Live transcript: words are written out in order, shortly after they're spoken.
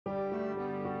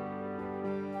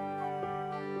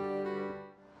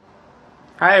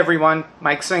Hi everyone,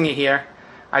 Mike Singer here.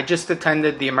 I just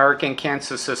attended the American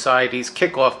Cancer Society's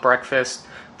kickoff breakfast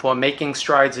for Making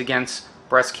Strides Against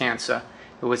Breast Cancer.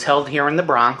 It was held here in the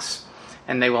Bronx,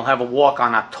 and they will have a walk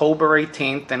on October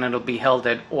 18th, and it'll be held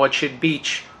at Orchard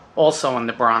Beach, also in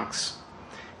the Bronx.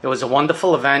 It was a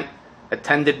wonderful event,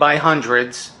 attended by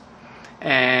hundreds,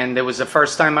 and it was the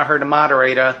first time I heard a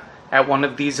moderator at one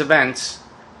of these events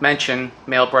mention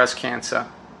male breast cancer.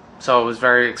 So it was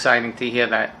very exciting to hear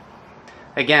that.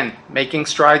 Again, Making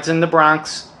Strides in the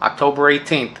Bronx, October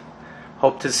 18th.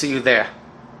 Hope to see you there.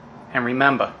 And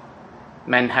remember,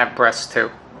 men have breasts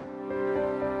too.